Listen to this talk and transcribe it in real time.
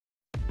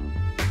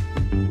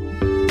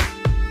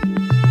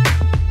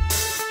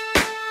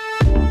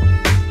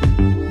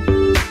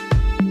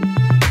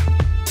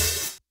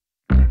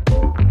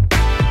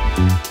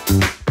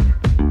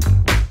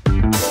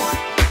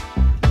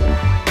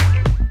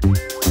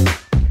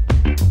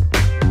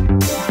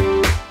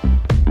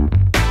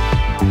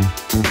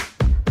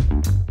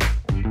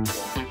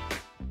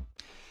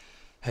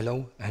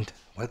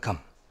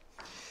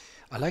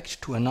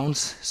like to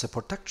announce the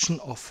production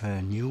of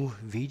a new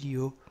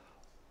video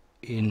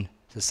in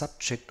the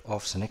subject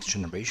of the next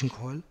generation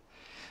coil,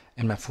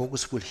 and my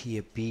focus will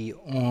here be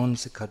on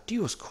the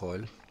Caduceus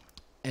coil.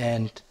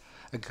 And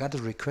I got a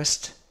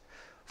request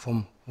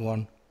from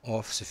one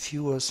of the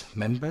viewers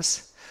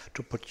members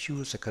to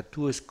produce a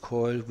Caduceus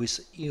coil with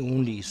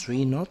only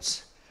 3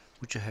 knots,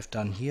 which I have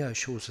done here. I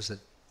show this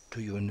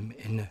to you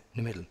in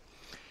the middle.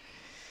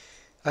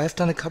 I have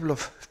done a couple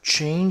of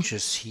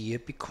changes here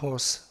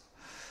because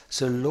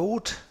the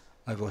load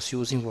I was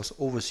using was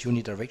always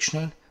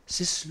unidirectional.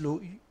 This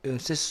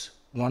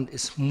one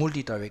is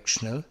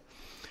multi-directional,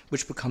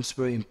 which becomes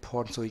very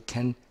important, so it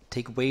can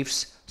take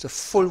waves. The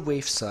full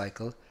wave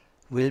cycle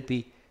will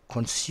be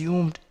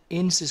consumed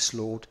in this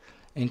load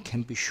and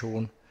can be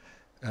shown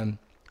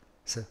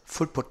the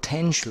full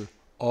potential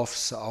of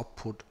the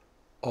output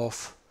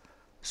of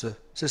the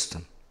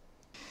system.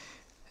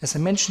 As I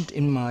mentioned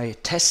in my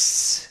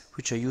tests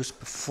which I used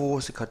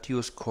before the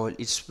Caduceus coil,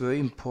 it's very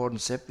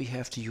important that we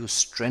have to use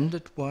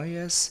stranded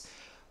wires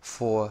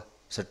for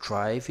the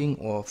driving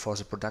or for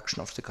the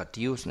production of the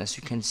Caduceus. And as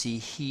you can see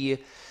here,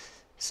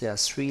 there are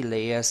 3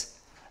 layers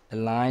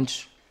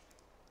aligned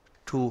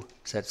to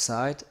that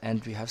side,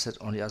 and we have that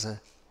on the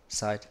other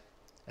side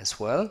as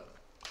well.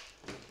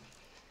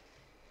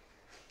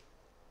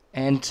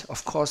 And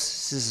of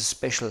course this is a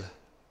special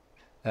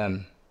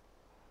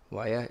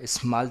wire.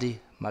 It's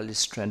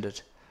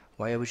multi-stranded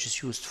wire, which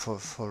is used for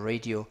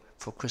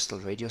crystal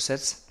radio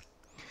sets.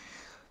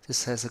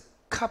 This has a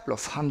couple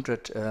of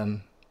hundred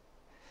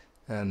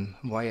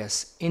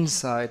wires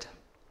inside,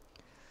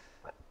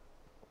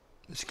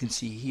 as you can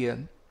see here.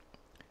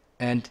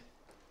 And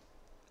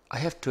I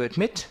have to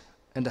admit,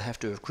 and I have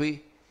to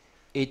agree,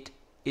 it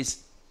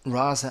is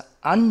rather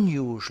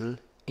unusual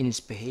in its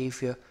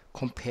behavior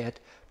compared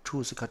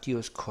to the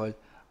Caduceus coil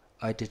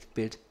I did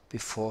build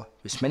before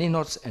with many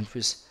knots and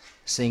with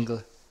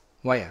single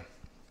wire.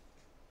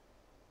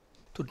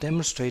 To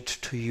demonstrate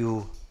to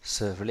you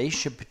the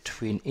relationship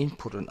between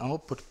input and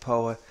output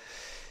power,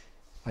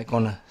 I'm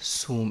gonna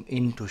zoom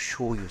in to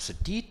show you the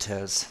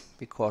details.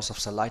 Because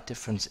of the light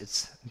difference,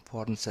 it's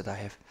important that I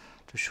have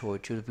to show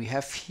it to you. We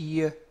have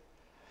here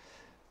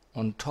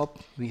on top,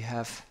 we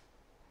have,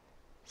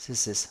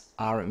 this is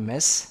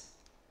RMS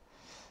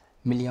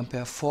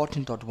milliampere,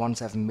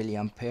 14.17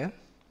 milliampere,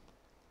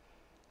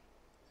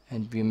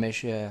 and we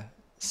measure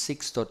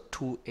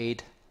 6.28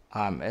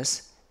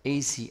 RMS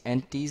AC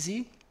and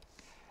DC,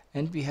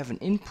 and we have an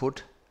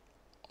input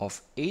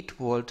of 8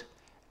 volt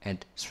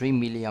and 3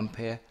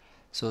 milliampere.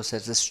 So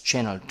that is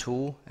channel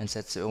 2, and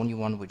that's the only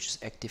one which is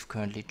active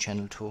currently,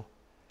 channel 2,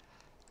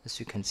 as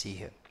you can see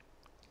here.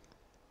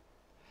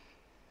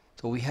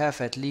 So we have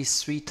at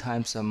least 3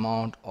 times the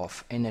amount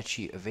of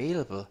energy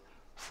available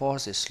for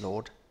this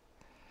load.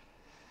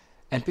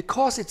 And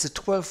because it's a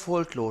 12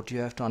 volt load, you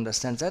have to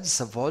understand that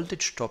is a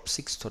voltage drop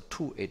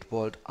 6.28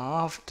 volt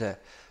after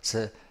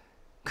the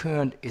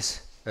current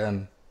is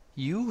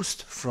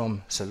used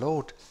from the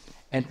load.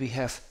 And we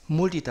have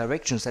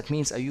multi-directions. That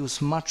means I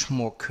use much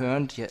more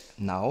current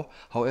now,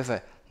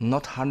 however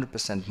not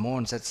 100% more,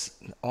 and that's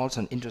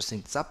also an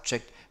interesting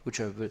subject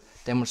which I will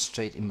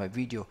demonstrate in my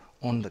video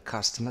on the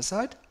customer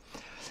side.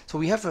 So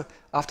we have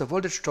after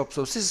voltage drop,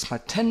 so this is my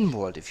 10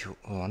 volt if you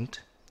want.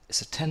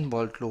 It's a 10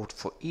 volt load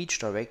for each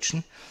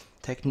direction.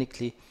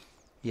 Technically,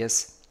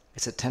 yes,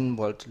 it's a 10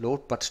 volt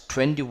load, but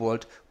 20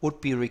 volt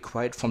would be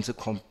required from the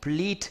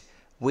complete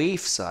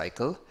wave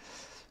cycle.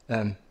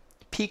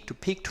 Peak to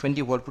peak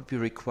 20 volt would be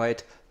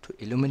required to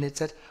illuminate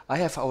that. I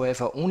have,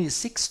 however, only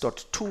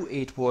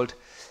 6.28 volt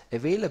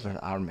available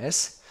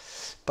RMS,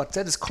 but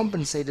that is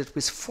compensated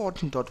with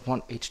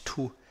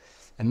 14.182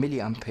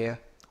 milliampere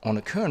on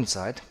the current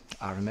side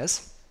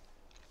RMS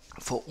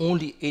for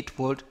only 8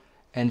 volt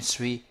and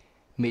 3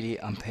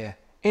 milliampere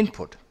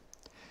input.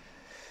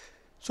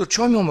 So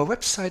join me on my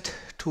website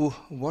to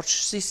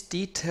watch these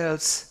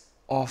details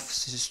of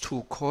these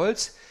 2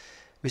 coils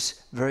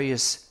with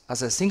various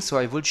other things. So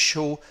I will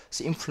show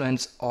the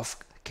influence of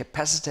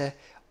capacitor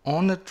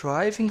on the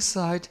driving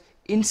side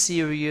in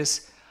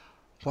series,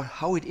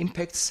 how it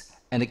impacts,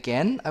 and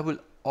again I will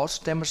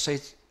also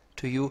demonstrate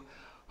to you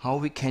how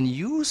we can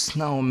use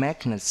now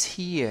magnets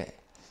here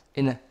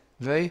in a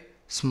very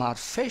smart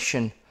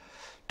fashion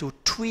to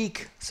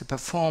tweak the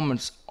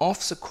performance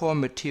of the core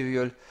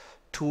material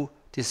to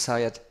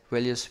desired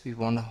values we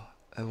want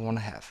to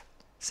have.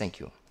 Thank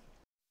you.